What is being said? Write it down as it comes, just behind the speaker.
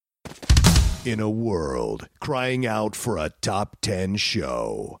In a world crying out for a top 10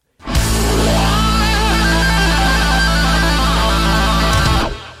 show,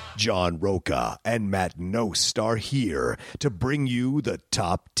 John Roca and Matt Nost are here to bring you the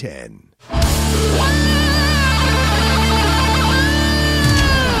top 10.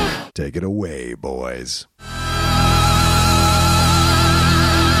 Take it away, boys.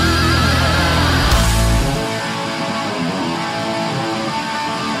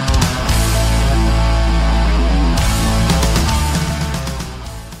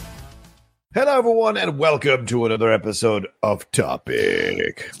 Hello, everyone, and welcome to another episode of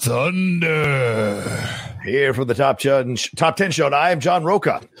Topic Thunder. Here from the Top 10 Show, and I am John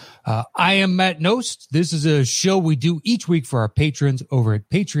Roca. I am Matt Nost. This is a show we do each week for our patrons over at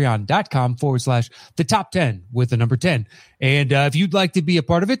patreon.com/the top 10 with the number 10. And if you'd like to be a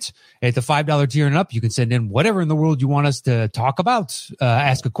part of it at the $5 tier and up, you can send in whatever in the world you want us to talk about,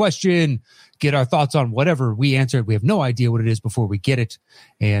 ask a question, get our thoughts on whatever. We answer it. We have no idea what it is before we get it.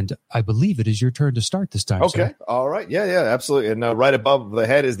 And I believe it is your turn to start this time. Okay. Sir. All right. Yeah, absolutely. And right above the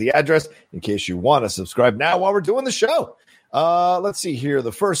head is the address in case you want to subscribe now while we're doing the show. Let's see here.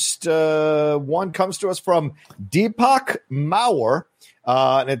 The first one comes to us from Deepak Mauer,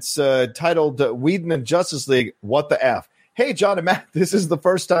 and it's titled Whedon and Justice League, What the F? Hey, John and Matt, this is the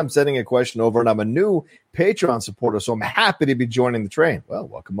first time sending a question over, and I'm a new Patreon supporter, so I'm happy to be joining the train. Well,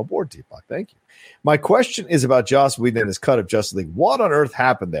 welcome aboard, Deepak. Thank you. My question is about Joss Whedon and his cut of Justice League. What on earth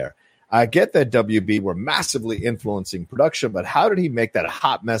happened there? I get that WB were massively influencing production, but how did he make that a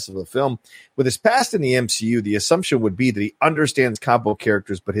hot mess of a film? With his past in the MCU, the assumption would be that he understands comic book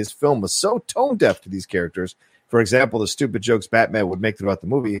characters, but his film was so tone deaf to these characters. For example, the stupid jokes Batman would make throughout the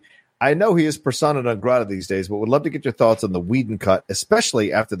movie. I know he is persona non grata these days, but would love to get your thoughts on the Whedon cut,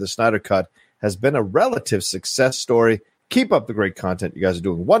 especially after the Snyder cut has been a relative success story. Keep up the great content. You guys are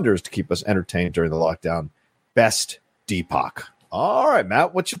doing wonders to keep us entertained during the lockdown. Best, Deepak. All right,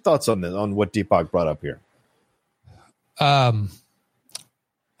 Matt, what's your thoughts on this, on what Deepak brought up here? I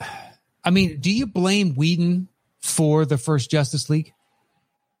mean, do you blame Whedon for the first Justice League?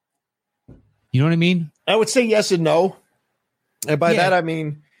 You know what I mean? I would say yes and no. And by that, I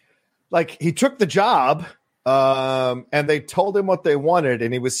mean, like, he took the job and they told him what they wanted,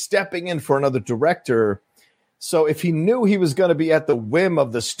 and he was stepping in for another director. So if he knew he was going to be at the whim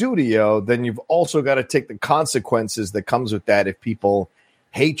of the studio, then you've also got to take the consequences that comes with that if people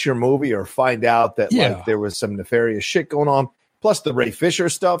hate your movie or find out that like there was some nefarious shit going on. Plus the Ray Fisher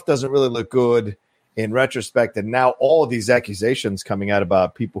stuff doesn't really look good in retrospect. And now all of these accusations coming out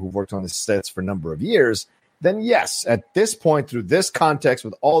about people who've worked on the sets for a number of years, then yes, at this point, through this context,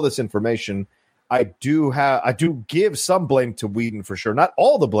 with all this information, I do give some blame to Whedon for sure. Not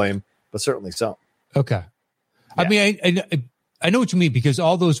all the blame, but certainly some. Okay. Yeah. I mean, I know what you mean, because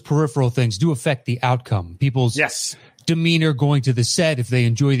all those peripheral things do affect the outcome. People's demeanor going to the set, if they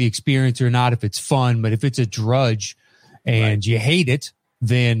enjoy the experience or not, if it's fun. But if it's a drudge and you hate it,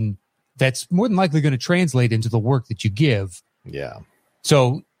 then that's more than likely going to translate into the work that you give. Yeah.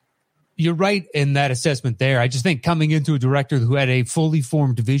 So you're right in that assessment there. I just think coming into a director who had a fully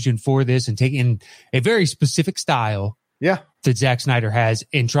formed vision for this and taking a very specific style that Zack Snyder has,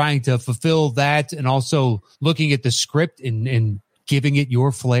 and trying to fulfill that, and also looking at the script and giving it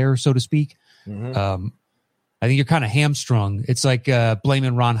your flair, so to speak. Mm-hmm. I think you're kind of hamstrung. It's like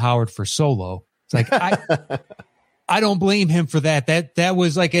blaming Ron Howard for Solo. It's like, I don't blame him for that. That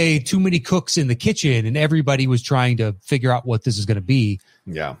was like a too many cooks in the kitchen, and everybody was trying to figure out what this is going to be.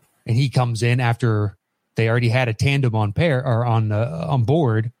 Yeah. And he comes in after they already had a tandem on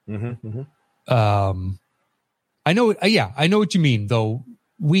board. Mm-hmm, mm-hmm. I know what you mean, though.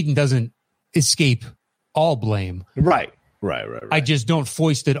 Whedon doesn't escape all blame. Right. I just don't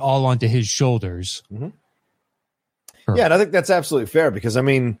foist it all onto his shoulders. Mm-hmm. Yeah, and I think that's absolutely fair, because, I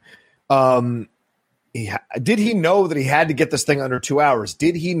mean, did he know that he had to get this thing under 2 hours?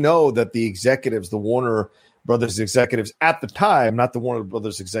 Did he know that the executives, the Warner Brothers executives at the time, not the Warner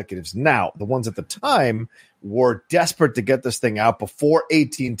Brothers executives now, the ones at the time, were desperate to get this thing out before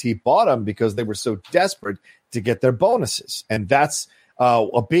AT&T bought them, because they were so desperate to get their bonuses? And that's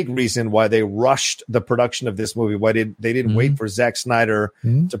a big reason why they rushed the production of this movie. Why they didn't wait for Zack Snyder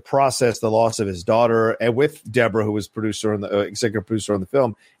to process the loss of his daughter, and with Deborah, who was producer and the executive producer on the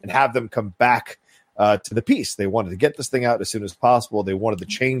film, and have them come back to the piece. They wanted to get this thing out as soon as possible. They wanted to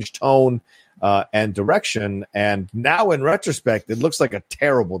change tone and direction. And now, in retrospect, it looks like a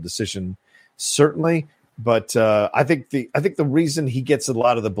terrible decision, certainly. But I think the reason he gets a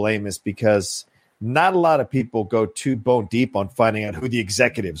lot of the blame is because not a lot of people go too bone deep on finding out who the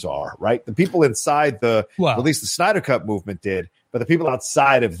executives are, right? The people inside at least the Snyder Cut movement did, But the people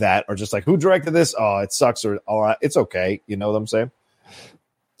outside of that are just like, who directed this? Oh, it sucks, or all it's okay. You know what I'm saying?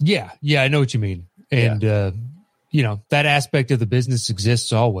 Yeah, I know what you mean. And that aspect of the business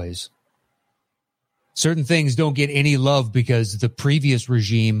exists always. Certain things don't get any love because the previous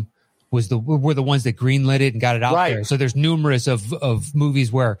regime were the ones that greenlit it and got it out there. So there's numerous of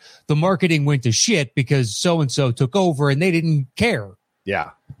movies where the marketing went to shit because so-and-so took over and they didn't care.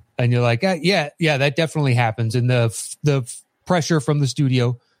 Yeah. And you're like, yeah, that definitely happens. And the pressure from the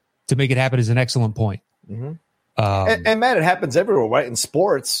studio to make it happen is an excellent point. Mm-hmm. And Matt, it happens everywhere, right? In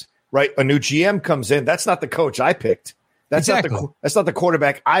sports, right? A new GM comes in. That's not the coach I picked. That's not the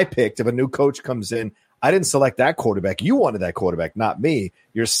quarterback I picked. If a new coach comes in, I didn't select that quarterback. You wanted that quarterback, not me.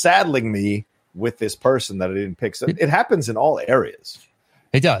 You're saddling me with this person that I didn't pick. So it happens in all areas.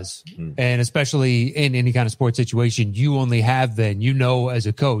 It does. Mm-hmm. And especially in any kind of sports situation, you only have then, as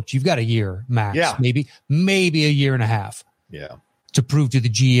a coach, you've got a year max, maybe a year and a half. Yeah. To prove to the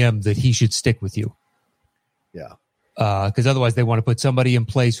GM that he should stick with you. Yeah. Because otherwise they want to put somebody in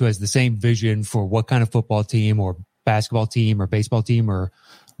place who has the same vision for what kind of football team or basketball team or baseball team or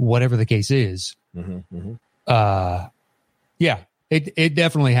whatever the case is. Mm-hmm, mm-hmm. It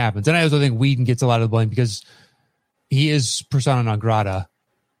definitely happens. And I also think Whedon gets a lot of the blame because he is persona non grata.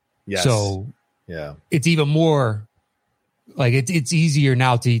 Yes. So yeah, it's even more like it's easier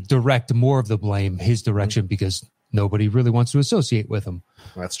now to direct more of the blame his direction because nobody really wants to associate with him.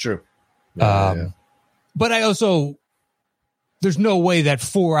 That's true. But I also, there's no way that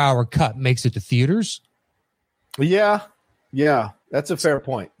 4-hour cut makes it to theaters. Yeah, that's a fair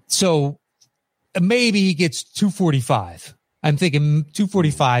point. So maybe he gets 245. I'm thinking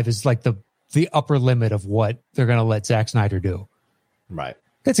 245 is like the upper limit of what they're going to let Zack Snyder do. Right.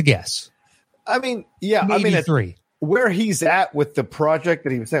 That's a guess. I mean, yeah. Maybe 3. Where he's at with the project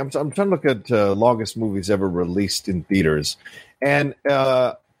that he was saying, I'm trying to look at longest movies ever released in theaters. And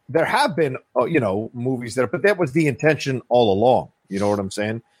there have been, movies but that was the intention all along. You know what I'm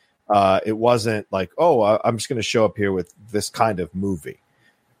saying? It wasn't like, I'm just going to show up here with this kind of movie.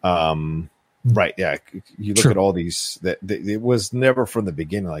 Right. Yeah. You look at all these it was never from the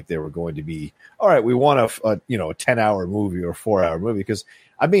beginning like they were going to be, all right, we want a 10-hour movie or 4-hour movie. Because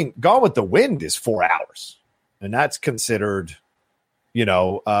I mean, Gone with the Wind is 4 hours and that's considered,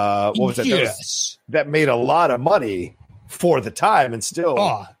 what was that? Yes. That made a lot of money for the time and still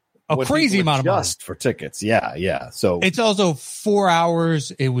a crazy amount of money just for tickets. Yeah. So it's also 4 hours.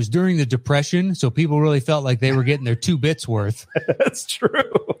 It was during the Depression. So people really felt like they were getting their 2 bits worth. That's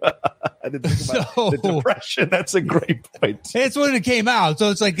true. I didn't think about the Depression. That's a great point. It's when it came out. So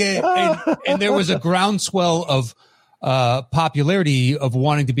it's like, and there was a groundswell of popularity of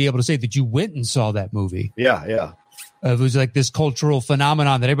wanting to be able to say that you went and saw that movie. Yeah. It was like this cultural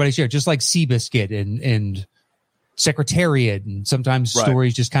phenomenon that everybody shared, just like Seabiscuit and Secretariat, and sometimes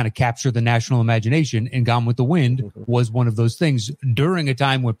stories just kind of capture the national imagination. And Gone with the Wind was one of those things during a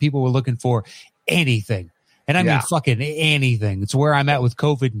time when people were looking for anything. And I mean, fucking anything. It's where I'm at with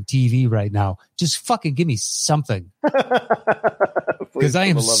COVID and TV right now. Just fucking give me something. Because I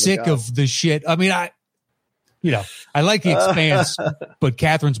am sick of the shit. I mean, I like The Expanse, but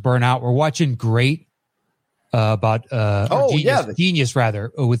Catherine's burnout. We're watching Great about Genius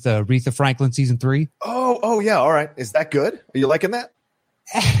rather, with Aretha Franklin season 3. Oh yeah. All right. Is that good? Are you liking that?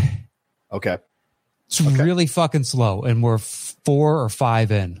 Okay. It's really fucking slow, and we're 4 or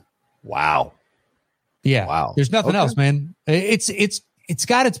 5 in. Wow. Yeah. Wow. There's nothing else, man. It's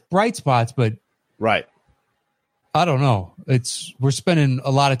got its bright spots, but right. I don't know. We're spending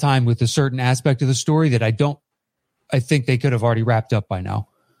a lot of time with a certain aspect of the story that I think they could have already wrapped up by now.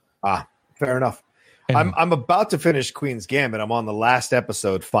 Fair enough. I'm about to finish Queen's Gambit. I'm on the last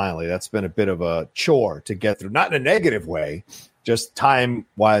episode finally. That's been a bit of a chore to get through. Not in a negative way, just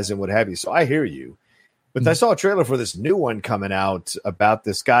time-wise and what have you. So I hear you. But I saw a trailer for this new one coming out about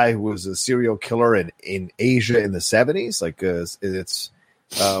this guy who was a serial killer in Asia in the 70s. Like it's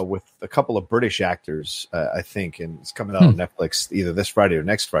with a couple of British actors, I think, and it's coming out on Netflix either this Friday or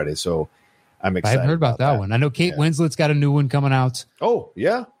next Friday. So I'm excited. I haven't heard about that one. I know Kate Winslet's got a new one coming out. Oh,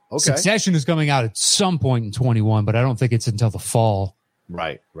 yeah. Okay. Succession is coming out at some point in 21, but I don't think it's until the fall.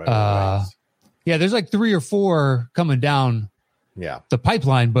 Right. Yeah, there's like 3 or 4 coming down the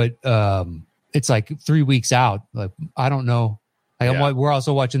pipeline, but it's like 3 weeks out. Like, I don't know. We're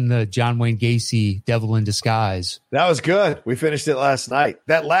also watching the John Wayne Gacy Devil in Disguise. That was good. We finished it last night.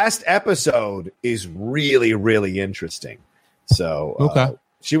 That last episode is really, really interesting. So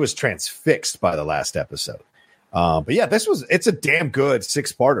she was transfixed by the last episode. But yeah, it's a damn good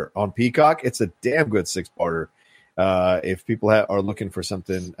 6-parter on Peacock. It's a damn good 6-parter. If people are looking for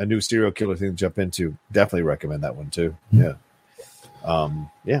a new serial killer thing to jump into, definitely recommend that one too. Yeah.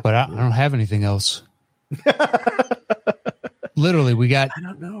 But I don't have anything else. Literally, I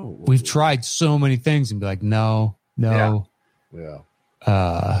don't know. We've tried so many things and be like, no. Yeah.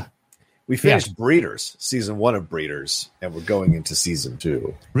 We finished Breeders, season 1 of Breeders, and we're going into season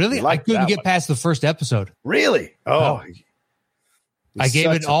 2. Really? I couldn't get past the first episode. Really? Oh. I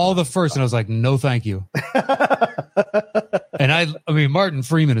gave it all the first, and I was like, no, thank you. And I mean, Martin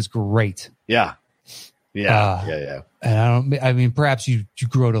Freeman is great. Yeah. And I mean, perhaps you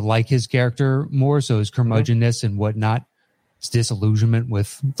grow to like his character more, so his curmudgeonness and whatnot, his disillusionment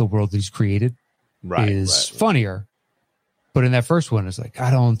with the world he's created is funnier. But in that first one, it's like,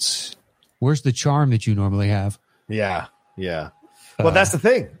 where's the charm that you normally have? Yeah. Well, that's the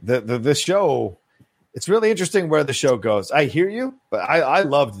thing. The show, it's really interesting where the show goes. I hear you, but I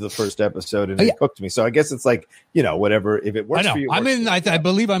loved the first episode and it hooked me. So I guess it's like, whatever. If it works for you, I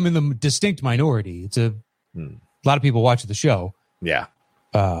believe I'm in the distinct minority. It's a lot of people watch the show. Yeah.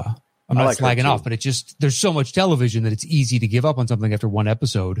 I'm not slagging off, but there's so much television that it's easy to give up on something after one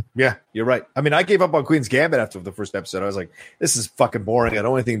episode. Yeah, you're right. I mean, I gave up on Queen's Gambit after the first episode. I was like, this is fucking boring. I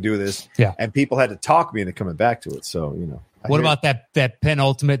don't want anything to do with this. Yeah. And people had to talk me into coming back to it. So, What about that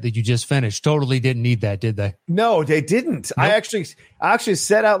penultimate that you just finished? Totally didn't need that, did they? No, they didn't. Nope. I actually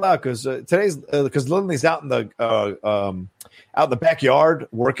said out loud because because Lindley's out in the backyard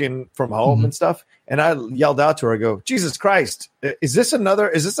working from home and stuff, and I yelled out to her. I go, Jesus Christ, is this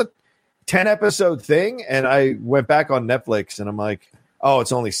a 10-episode thing? And I went back on Netflix and I'm like, oh,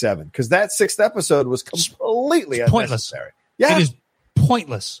 it's only 7 because that 6th episode was completely unnecessary. Yeah, it is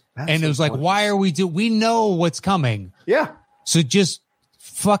pointless. And it was like, why are we we know what's coming. Yeah. So just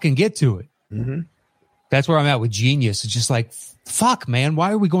fucking get to it. Mm-hmm. That's where I'm at with Genius. It's just like, fuck, man,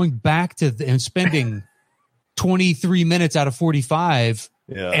 why are we going back to and spending 23 minutes out of 45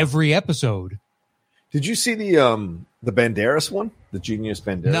 every episode? Did you see the Banderas one? The Genius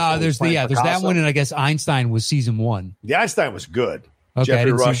Banderas? No, there's that one, and I guess Einstein was season 1. The Einstein was good. Okay,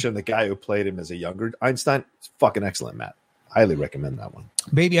 Jeffrey Rush and the guy who played him as a younger Einstein, it's fucking excellent, Matt. Highly recommend that one.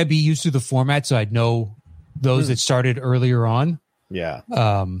 Maybe I'd be used to the format, so I'd know those that started earlier on. Yeah.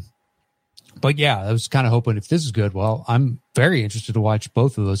 But yeah, I was kind of hoping if this is good, well, I'm very interested to watch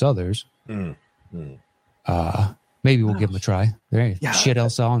both of those others. Maybe we'll give them a try. Shit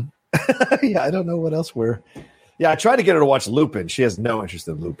else on. Yeah, I don't know what else I tried to get her to watch Lupin. She has no interest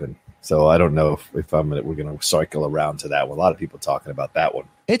in Lupin. So I don't know if we're going to cycle around to that one. A lot of people talking about that one.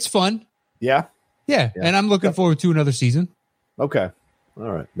 It's fun. Yeah. Yeah. And I'm looking forward to another season. Okay.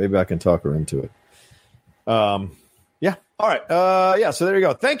 All right. Maybe I can talk her into it. Yeah. All right. So there you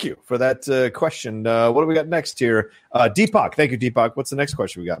go. Thank you for that question. What do we got next here? Deepak. Thank you, Deepak. What's the next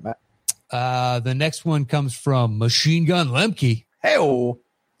question we got, Matt? The next one comes from Machine Gun Lemke. Hey-o.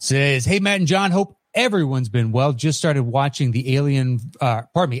 Says, hey, Matt and John, hope everyone's been well. Just started watching the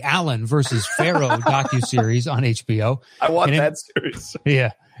Allen versus Pharaoh docuseries on HBO. I want that series.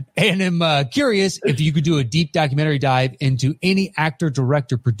 Yeah. And I'm curious if you could do a deep documentary dive into any actor,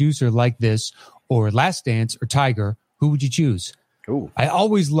 director, producer like this, or Last Dance, or Tiger. Who would you choose? Ooh. I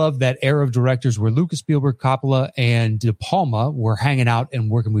always loved that era of directors where Lucas, Spielberg, Coppola, and De Palma were hanging out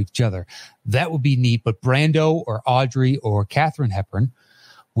and working with each other. That would be neat, but Brando or Audrey or Katharine Hepburn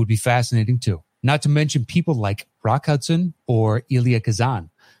would be fascinating too. Not to mention people like Rock Hudson or Elia Kazan.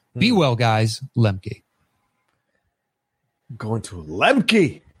 Be well, guys. Lemke. Going to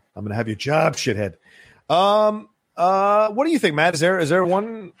Lemke. I'm going to have your job, shithead. What do you think, Matt? Is there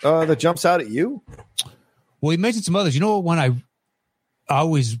one that jumps out at you? Well, you mentioned some others. You know what one I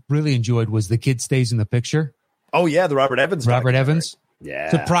always really enjoyed was The Kid Stays in the Picture. Oh, yeah, the Robert Evans. Evans. Yeah.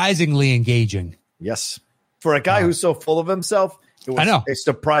 Surprisingly engaging. Yes. For a guy who's so full of himself, it's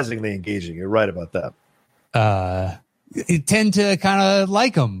surprisingly engaging. You're right about that. You tend to kind of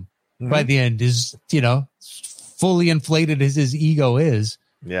like him by the end. Is fully inflated as his ego is.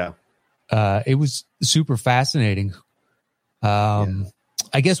 Yeah. It was super fascinating.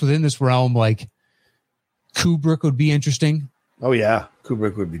 I guess within this realm, like Kubrick would be interesting. Oh yeah,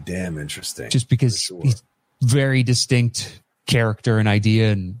 Kubrick would be damn interesting. Just because he's very distinct character and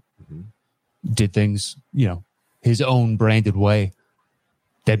idea, and did things his own branded way.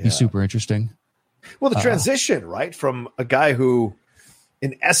 That'd be super interesting. Well, the transition, right, from a guy who,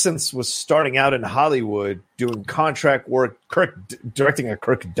 in essence, was starting out in Hollywood doing contract work, directing a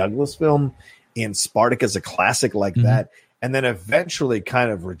Kirk Douglas film, and Spartacus, a classic like that, and then eventually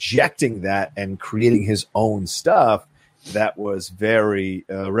kind of rejecting that and creating his own stuff that was very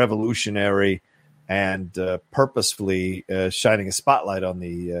revolutionary and purposefully shining a spotlight on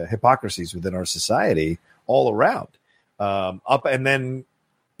the hypocrisies within our society all around. And then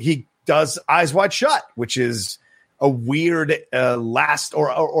he does Eyes Wide Shut, which is a weird last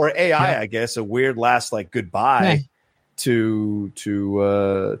or AI, I guess, a weird last like goodbye to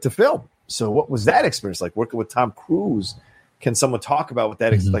film. So what was that experience like working with Tom Cruise? Can someone talk about what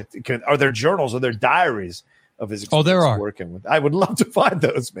that are there journals or there diaries of his experience there are. working with? I would love to find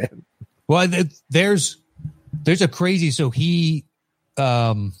those, man. Well, there's a crazy. So he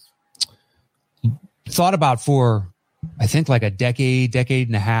thought about for I think like a decade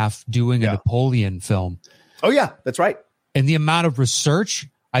and a half doing a Napoleon film. Oh yeah, that's right. And the amount of research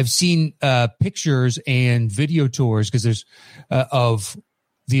I've seen, pictures and video tours because there's of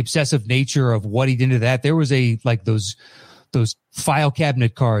the obsessive nature of what he did into that. There was those file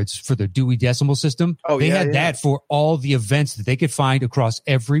cabinet cards for the Dewey Decimal System. Oh, they had that for all the events that they could find across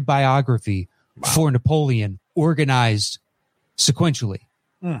every biography for Napoleon, organized sequentially.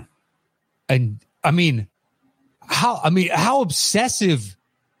 And I mean, how obsessive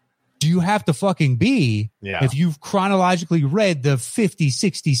do you have to fucking be if you've chronologically read the 50,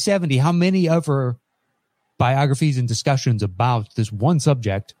 60, 70, how many other biographies and discussions about this one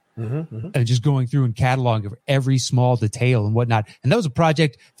subject and just going through and cataloging every small detail and whatnot. And that was a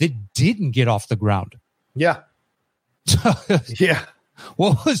project that didn't get off the ground. Yeah. Yeah.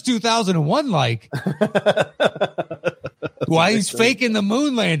 What was 2001 like? While he's faking the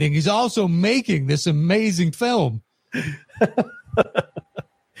moon landing, he's also making this amazing film. And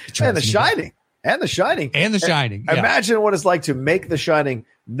The Shining. Imagine what it's like to make The Shining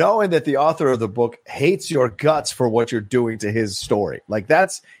knowing that the author of the book hates your guts for what you're doing to his story. Like,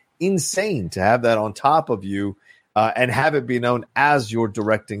 that's insane to have that on top of you and have it be known as you're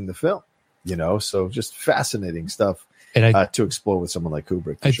directing the film. So just fascinating stuff to explore with someone like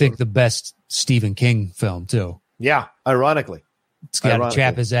Kubrick. I think the best Stephen King film, too. Yeah, ironically. It's got to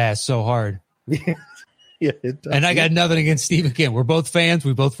chap his ass so hard. Yeah, it does. And I got nothing against Stephen King. We're both fans.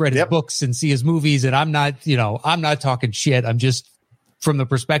 We both read his books and see his movies. And I'm not talking shit. I'm just from the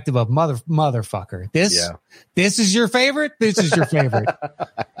perspective of motherfucker. This is your favorite. This is your favorite.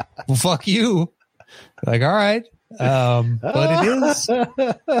 Well, fuck you. Like, all right. But it is.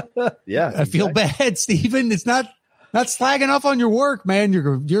 Yeah. I feel bad, Stephen. It's not slagging off on your work, man.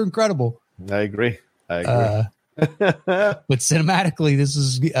 You're incredible. I agree. But cinematically, this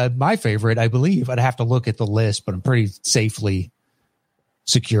is my favorite, I believe. I'd have to look at the list, but I'm pretty safely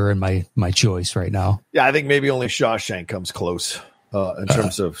secure in my choice right now. Yeah, I think maybe only Shawshank comes close in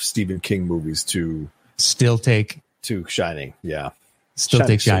terms of Stephen King movies to Shining. Yeah.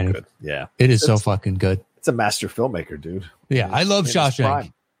 Take Shining. So yeah. It's so fucking good. It's a master filmmaker, dude. Yeah, I love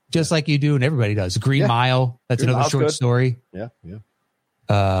Shawshank. Just like you do and everybody does. Green Mile. That's another short story. Yeah.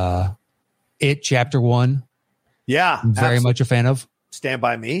 It Chapter 1. Yeah. I'm very much a fan of. Stand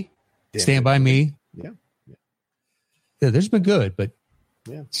By Me. Stand By Me. Yeah. There's been good, but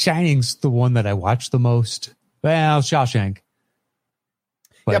Shining's the one that I watch the most. Well, Shawshank.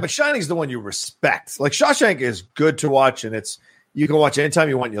 But Shining's the one you respect. Like, Shawshank is good to watch, and you can watch it anytime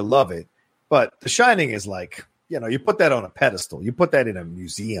you want and you love it. But The Shining is like, you put that on a pedestal. You put that in a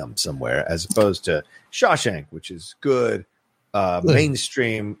museum somewhere as opposed to Shawshank, which is good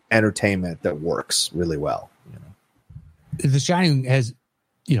mainstream entertainment that works really well. The Shining has,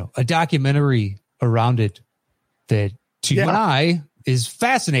 a documentary around it that to you and I is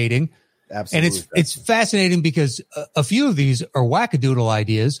fascinating. Absolutely. And it's fascinating because a few of these are wackadoodle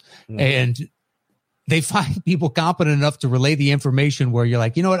ideas and they find people competent enough to relay the information where you're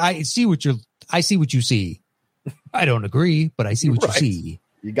like, you know what? I see what you see. I don't agree, but I see what you see.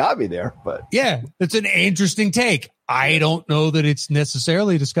 You got me there, but yeah, it's an interesting take. I don't know that it's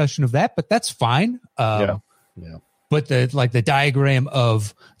necessarily a discussion of that, but that's fine. Yeah. But the diagram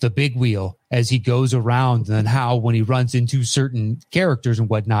of the big wheel as he goes around and how when he runs into certain characters and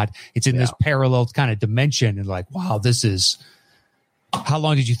whatnot, it's in this parallel kind of dimension and like, wow, this is, how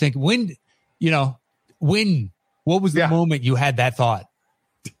long did you think what was the moment you had that thought?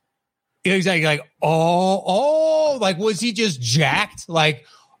 Exactly. Like, like, was he just jacked? Like,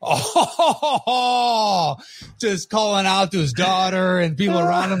 just calling out to his daughter and people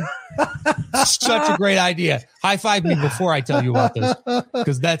around him. Such a great idea. High five me before I tell you about this,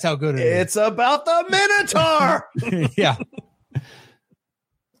 because that's how good it is. It's about the Minotaur. Yeah.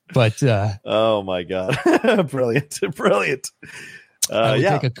 But oh my God. Brilliant. I would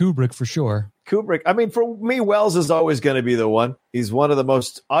take a Kubrick for sure. Kubrick. I mean, for me, Wells is always going to be the one. He's one of the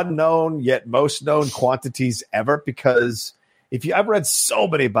most unknown yet most known quantities ever, because I've read so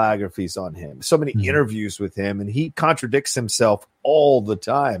many biographies on him, so many interviews with him, and he contradicts himself all the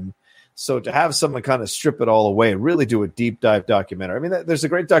time. So to have someone kind of strip it all away and really do a deep dive documentary. I mean, there's a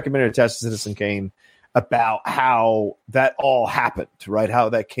great documentary attached to Citizen Kane about how that all happened, right? How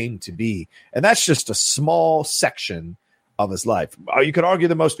that came to be. And that's just a small section of his life. You could argue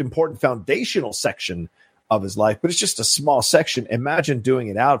the most important foundational section of his life, but it's just a small section. Imagine doing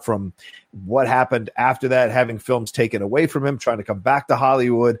it out from what happened after that, having films taken away from him, trying to come back to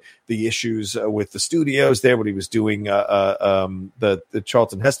Hollywood, the issues with the studios there, when he was doing the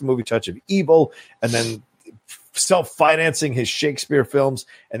Charlton Heston movie, Touch of Evil, and then self-financing his Shakespeare films,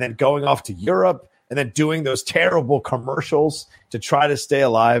 and then going off to Europe, and then doing those terrible commercials to try to stay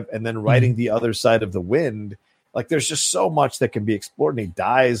alive, and then writing The Other Side of the Wind. Like, there's just so much that can be explored. And he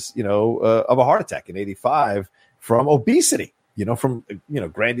dies, of a heart attack in 1985 from obesity, from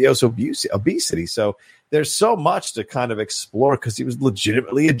grandiose obesity. So there's so much to kind of explore, because he was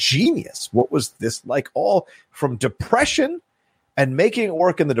legitimately a genius. What was this like? All from depression and making it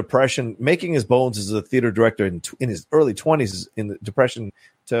work in the depression, making his bones as a theater director in his early 20s in the depression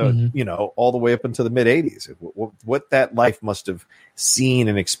to, all the way up into the mid 80s. What that life must have seen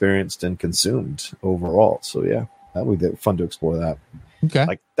and experienced and consumed overall. So, yeah, that would be fun to explore that. Okay.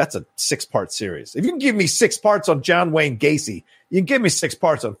 Like, that's a 6-part series. If you can give me 6 parts on John Wayne Gacy, you can give me 6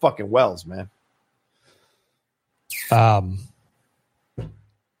 parts on fucking Wells, man.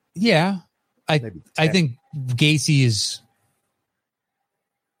 Yeah. I think Gacy is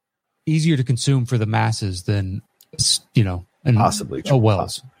easier to consume for the masses than, and possibly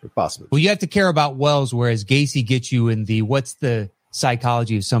Wells. Possibly. Well, you have to care about Wells, whereas Gacy gets you in the what's the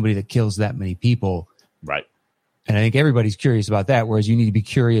psychology of somebody that kills that many people. Right. And I think everybody's curious about that, whereas you need to be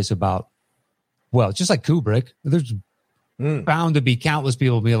curious about, well, just like Kubrick, there's bound to be countless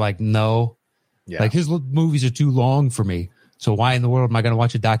people be like, no, like his movies are too long for me. So why in the world am I going to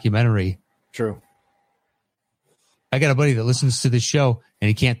watch a documentary? True. I got a buddy that listens to this show and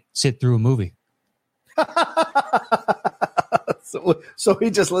he can't sit through a movie. So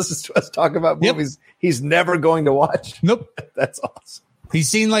he just listens to us talk about movies he's never going to watch. Nope. That's awesome. He's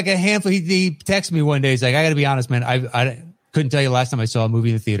seen like a handful. He texted me one day. He's like, I got to be honest, man. I couldn't tell you last time I saw a movie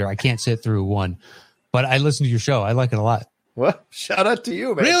in the theater. I can't sit through one, but I listen to your show. I like it a lot. Well, shout out to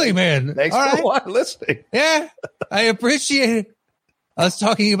you, man. Really, man. Thanks for listening. Yeah, I appreciate it. Us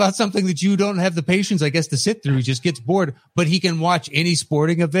talking about something that you don't have the patience, I guess, to sit through. He just gets bored, but he can watch any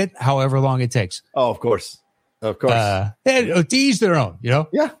sporting event, however long it takes. Oh, of course. Of course. To each their own, Yeah.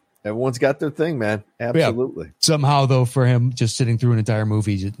 Everyone's got their thing, man. Absolutely. Yeah. Somehow, though, for him, just sitting through an entire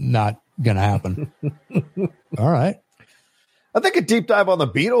movie is not going to happen. All right. I think a deep dive on the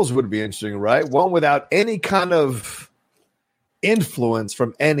Beatles would be interesting, right? One without any kind of influence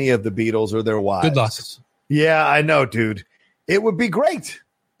from any of the Beatles or their wives. Good luck. Yeah, I know, dude. It would be great.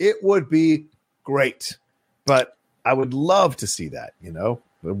 It would be great. But I would love to see that, a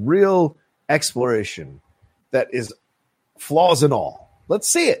real exploration that is flaws and all. Let's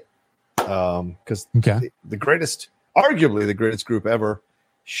see it. Because arguably the greatest group ever,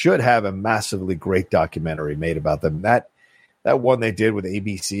 should have a massively great documentary made about them. That one they did with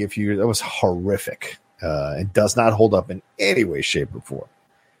ABC a few years, that was horrific. It does not hold up in any way, shape, or form.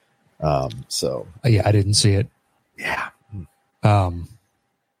 I didn't see it. Yeah. I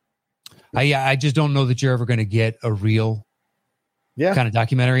just don't know that you're ever going to get a real kind of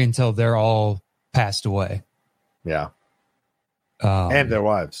documentary until they're all passed away. Yeah. And their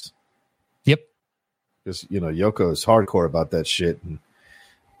wives. Yep. Because, Yoko is hardcore about that shit.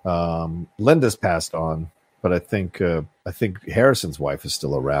 And Linda's passed on, but I think Harrison's wife is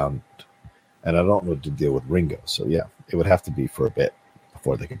still around, and I don't know what to deal with Ringo. So, yeah, it would have to be for a bit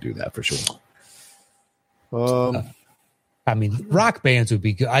before they could do that for sure. Rock bands would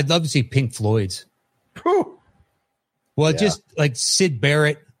be good. I'd love to see Pink Floyd's. Whew. Well, just like Syd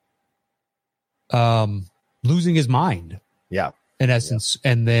Barrett losing his mind. Yeah. In essence.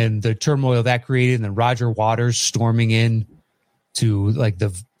 Yeah. And then the turmoil that created, and then Roger Waters storming in to like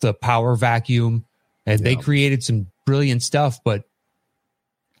the power vacuum. And they created some brilliant stuff, but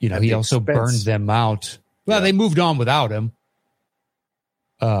he also burned them out. Well, they moved on without him.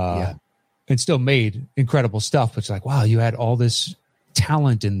 And still made incredible stuff. But it's like, wow, you had all this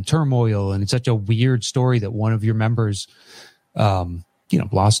talent and turmoil, and it's such a weird story that one of your members,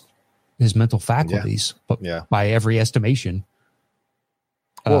 lost his mental faculties, by every estimation.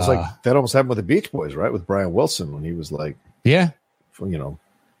 Well, it's like that almost happened with the Beach Boys, right? With Brian Wilson, when he was like,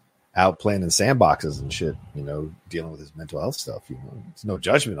 out playing in sandboxes and shit, dealing with his mental health stuff. It's no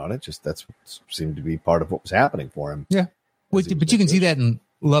judgment on it. Just that's what seemed to be part of what was happening for him. Yeah. But you can see that in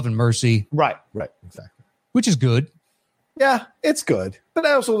Love and Mercy. Right. Exactly. Which is good. Yeah, it's good. But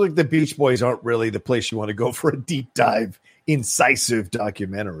I also think the Beach Boys aren't really the place you want to go for a deep dive, incisive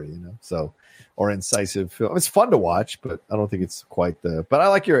documentary, or incisive film. It's fun to watch, but I don't think it's quite but I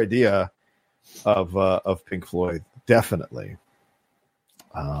like your idea of Pink Floyd, definitely.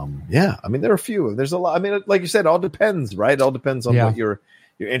 Yeah, I mean, there are a few. There's a lot. I mean, like you said, it all depends, right? It all depends on what you're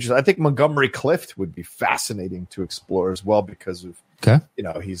interested. I think Montgomery Clift would be fascinating to explore as well because of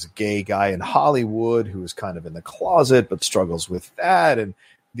he's a gay guy in Hollywood who is kind of in the closet but struggles with that, and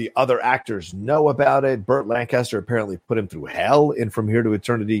the other actors know about it. Burt Lancaster apparently put him through hell in From Here to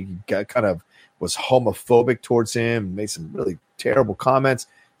Eternity. He kind of was homophobic towards him, made some really terrible comments.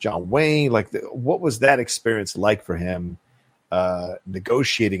 John Wayne, what was that experience like for him?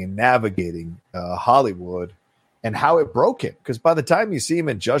 Negotiating and navigating Hollywood, and how it broke him. Because by the time you see him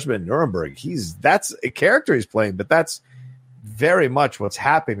in Judgment at Nuremberg, that's a character he's playing, but that's very much what's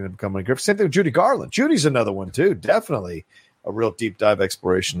happening in Becoming Griff. Same thing with Judy Garland. Judy's another one too. Definitely a real deep dive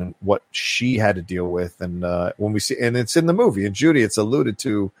exploration in what she had to deal with. And when we see, and it's in the movie, and Judy, it's alluded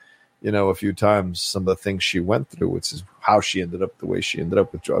to, a few times, some of the things she went through, which is how she ended up the way she ended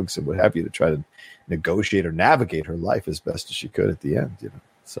up with drugs and what have you, to try to negotiate or navigate her life as best as she could at the end.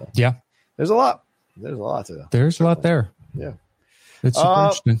 So there's a lot. There's a lot there. Yeah, it's super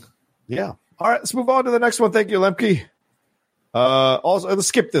interesting. Yeah. All right, let's move on to the next one. Thank you, Lemke. Also, let's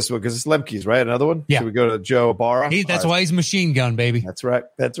skip this one because it's Lemke's, right? Another one. Yeah. Should we go to Joe Ibarra? That's why he's Machine Gun, baby. That's right.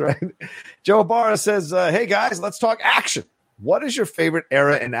 Joe Ibarra says, "Hey guys, let's talk action. What is your favorite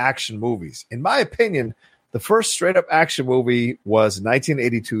era in action movies? In my opinion, the first straight-up action movie was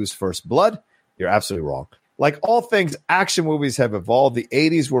 1982's First Blood." You're absolutely wrong. Like all things, action movies have evolved. The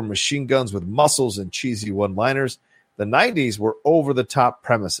 80s were machine guns with muscles and cheesy one-liners. The 90s were over-the-top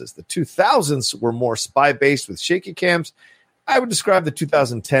premises. The 2000s were more spy-based with shaky cams. I would describe the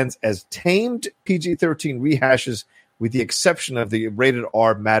 2010s as tamed PG-13 rehashes, with the exception of the rated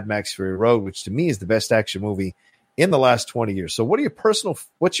R Mad Max Fury Road, which to me is the best action movie in the last 20 years. So what are your personal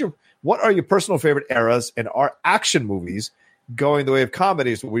favorite eras, and are action movies going the way of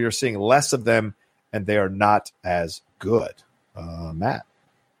comedies where we are seeing less of them and they are not as good? Matt?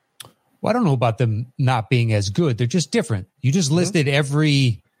 Well, I don't know about them not being as good. They're just different. You just listed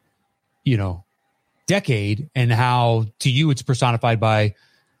every, decade, and how to you it's personified by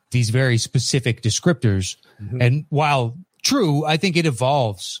these very specific descriptors. Mm-hmm. And while true, I think it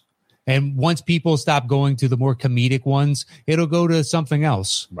evolves. And once people stop going to the more comedic ones, it'll go to something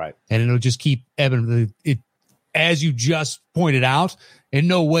else. Right. And it'll just keep ebbing. As you just pointed out, in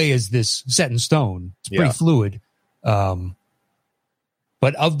no way is this set in stone. It's pretty fluid. But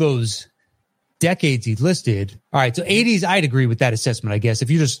of those decades he listed, all right, so 80s, I'd agree with that assessment, I guess,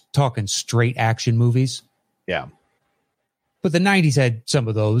 if you're just talking straight action movies. Yeah. But the 90s had some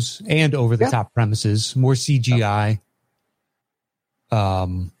of those, and over-the-top premises, more CGI.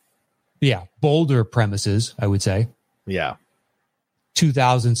 Bolder premises, I would say. Yeah.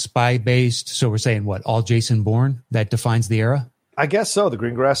 2000 spy-based, so we're saying what, all Jason Bourne? That defines the era? I guess so. The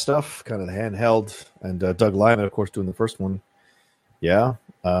Green Grass stuff, kind of the handheld, and Doug Liman, of course, doing the first one. Yeah.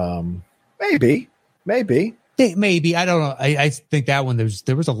 Maybe. Maybe. I don't know. I think that one,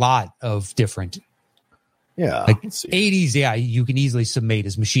 there was a lot of different. Yeah. Like 80s, you can easily summate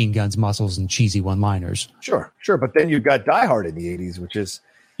as machine guns, muscles, and cheesy one-liners. Sure. But then you've got Die Hard in the 80s, which is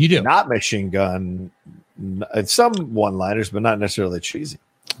not machine gun. Some one-liners, but not necessarily cheesy.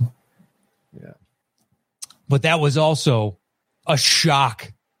 Yeah. But that was also a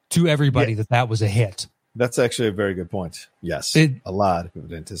shock to everybody that was a hit. That's actually a very good point. Yes. A lot of people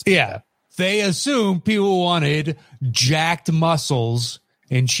didn't anticipate that. They assumed people wanted jacked muscles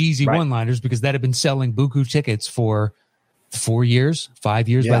and cheesy one-liners because that had been selling buku tickets for 5 years by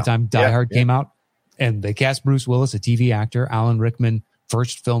the time Die Hard came out. And they cast Bruce Willis, a TV actor, Alan Rickman,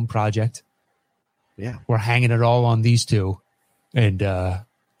 first film project. Yeah. We're hanging it all on these two and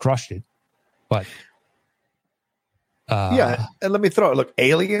crushed it. But and let me throw it. Look,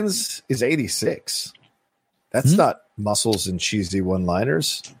 Aliens is 86. That's not muscles and cheesy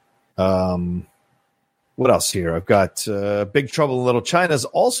one-liners. What else here? I've got Big Trouble in Little China is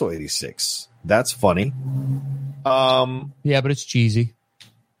also 86. That's funny. But it's cheesy.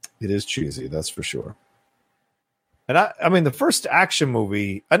 It is cheesy, that's for sure. And I mean, the first action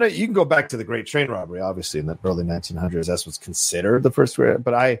movie, I know you can go back to The Great Train Robbery, obviously, in the early 1900s. That's what's considered the first,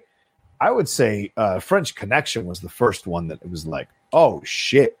 but I would say French Connection was the first one that it was like, oh,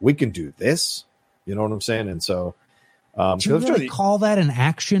 shit, we can do this. You know what I'm saying? And so... do you really call that an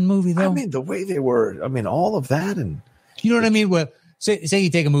action movie, though? I mean, the way they were, all of that. And you know what I mean? Well, say you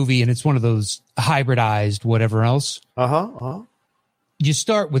take a movie and it's one of those hybridized whatever else. You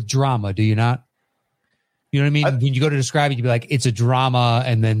start with drama, do you not? You know what I mean? When you go to describe it, you'd be like, it's a drama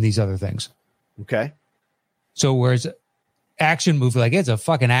and then these other things. Okay. So whereas action movie, like it's a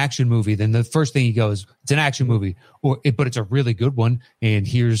fucking action movie, then the first thing he goes, it's an action movie, but it's a really good one. And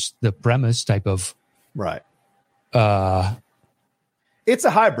here's the premise type of. Right. It's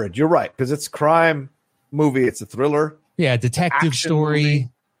a hybrid. You're right. Because it's crime movie. It's a thriller. Yeah. Detective story. Movie.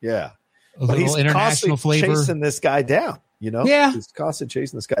 Yeah. A little international flavor. Chasing this guy down, you know? Yeah. He's constantly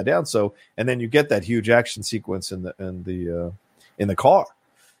chasing this guy down. So, and then you get that huge action sequence in the car.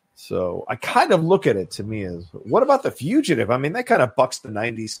 So I kind of look at it to me as, what about The Fugitive? I mean, that kind of bucks the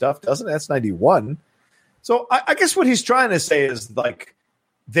 90s stuff, doesn't it? That's 91. So I guess what he's trying to say is like,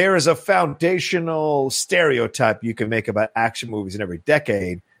 there is a foundational stereotype you can make about action movies in every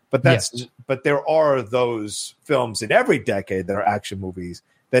decade, but but there are those films in every decade that are action movies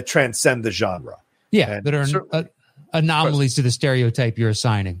that transcend the genre. Yeah, and that are anomalies to the stereotype you're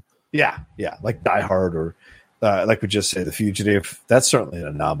assigning. Yeah, like Die Hard or like we just say, The Fugitive. That's certainly an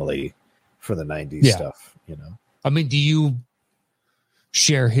anomaly for the 90s stuff, you know. I mean, do you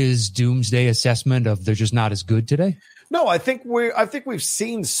share his doomsday assessment of they're just not as good today? No, I think we've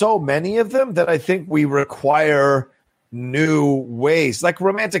seen so many of them that I think we require new ways. Like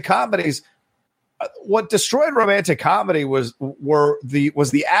romantic comedies, what destroyed romantic comedy was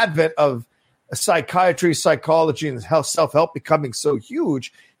the advent of psychiatry, psychology, and self-help becoming so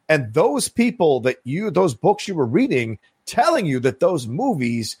huge. And those people those books you were reading, telling you that those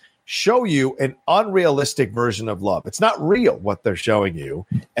movies show you an unrealistic version of love. It's not real what they're showing you,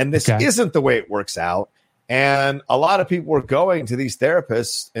 and this isn't the way it works out. And a lot of people were going to these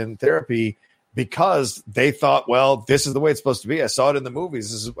therapists in therapy because they thought, well, this is the way it's supposed to be. I saw it in the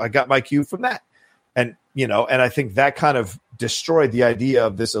movies. I got my cue from that. And, you know, and I think that kind of destroyed the idea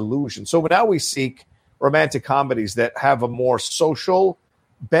of this illusion. So now we seek romantic comedies that have a more social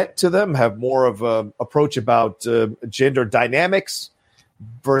bent to them, have more of an approach about gender dynamics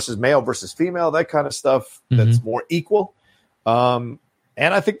versus male versus female, that kind of stuff that's more equal. And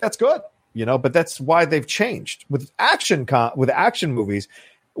I think that's good. You know, but that's why they've changed with action movies.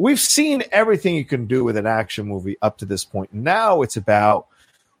 We've seen everything you can do with an action movie up to this point. Now it's about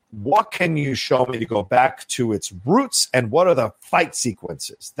what can you show me to go back to its roots and what are the fight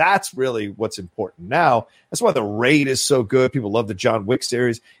sequences? That's really what's important now. That's why The Raid is so good. People love the John Wick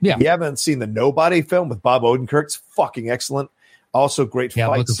series. Yeah. If you haven't seen the Nobody film with Bob Odenkirk, it's fucking excellent. Also great fight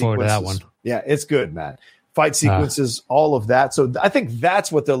looking sequences. Forward to that one. Yeah, it's good, man. Fight sequences, all of that. So I think that's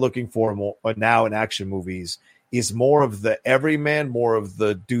what they're looking for more now in action movies is more of the everyman, more of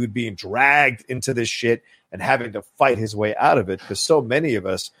the dude being dragged into this shit and having to fight his way out of it. Because so many of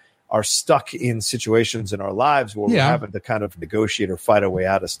us are stuck in situations in our lives where we're having to kind of negotiate or fight our way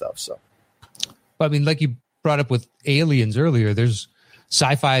out of stuff. So, I mean, like you brought up with Aliens earlier, there's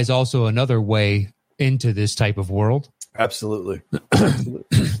sci-fi is also another way into this type of world. Absolutely.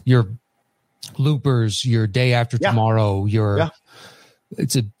 Your Loopers, your Day After Tomorrow,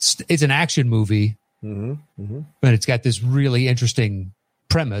 it's an action movie, but it's got this really interesting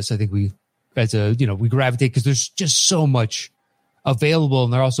premise. I think we gravitate because there's just so much available,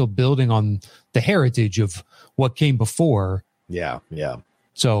 and they're also building on the heritage of what came before. Yeah.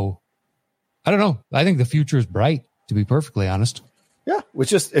 So I don't know. I think the future is bright, to be perfectly honest. Yeah,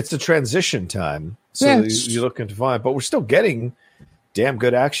 it's a transition time, so you're looking to find, but we're still getting damn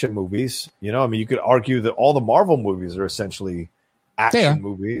good action movies. You know, I mean, you could argue that all the Marvel movies are essentially action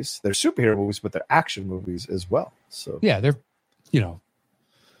movies. They're superhero movies, but they're action movies as well. So yeah, they're, you know,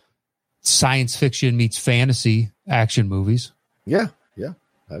 science fiction meets fantasy action movies. Yeah,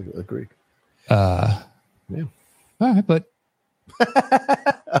 I agree. Yeah. All right, but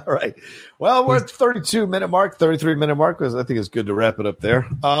all right. Well, we're at 33-minute mark, because I think it's good to wrap it up there.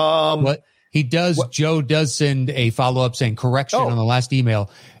 Joe does send a follow-up saying correction on the last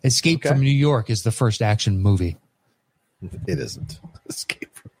email. Escape from New York is the first action movie. It isn't.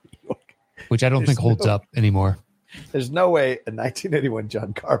 Escape from New York. Which I don't think holds up anymore. There's no way a 1981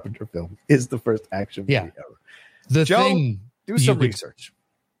 John Carpenter film is the first action movie ever. Joe, do some research.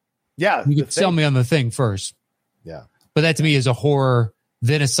 Yeah. You could sell me on The Thing first. Yeah. But that to me is a horror,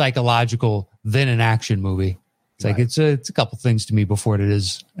 then a psychological, then an action movie. It's like it's a couple things to me before it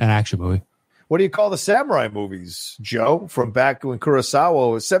is an action movie. What do you call the samurai movies, Joe? From back when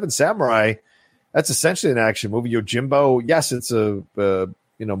Kurosawa was Seven Samurai, that's essentially an action movie. Yojimbo, yes, it's a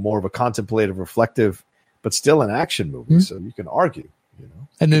more of a contemplative, reflective, but still an action movie. So you can argue, you know.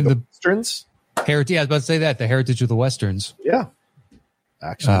 And then the Westerns, heritage. I was about to say that the heritage of the Westerns. Yeah,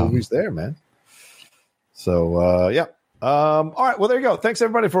 action movies there, man. So All right. Well, there you go. Thanks,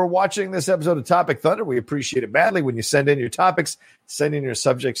 everybody, for watching this episode of Topic Thunder. We appreciate it badly when you send in your topics, send in your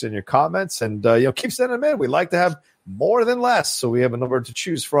subjects and your comments, and keep sending them in. We like to have more than less, so we have a number to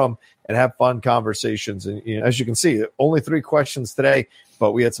choose from and have fun conversations. And as you can see, only 3 questions today,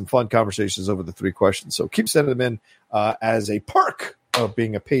 but we had some fun conversations over the 3 questions. So keep sending them in as a perk of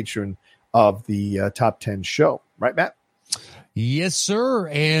being a patron of the Top 10 show. Right, Matt? Yes, sir.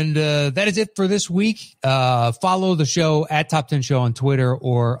 And that is it for this week. Follow the show at Top 10 Show on Twitter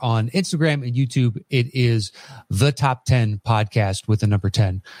or on Instagram and YouTube. It is the Top 10 Podcast with the number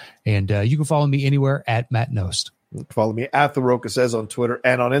 10. And you can follow me anywhere at Matt Nost. Follow me at The Rocha Says on Twitter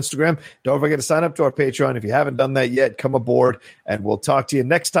and on Instagram. Don't forget to sign up to our Patreon. If you haven't done that yet, come aboard, and we'll talk to you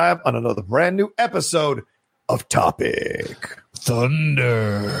next time on another brand new episode of Topic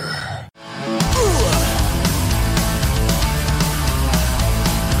Thunder.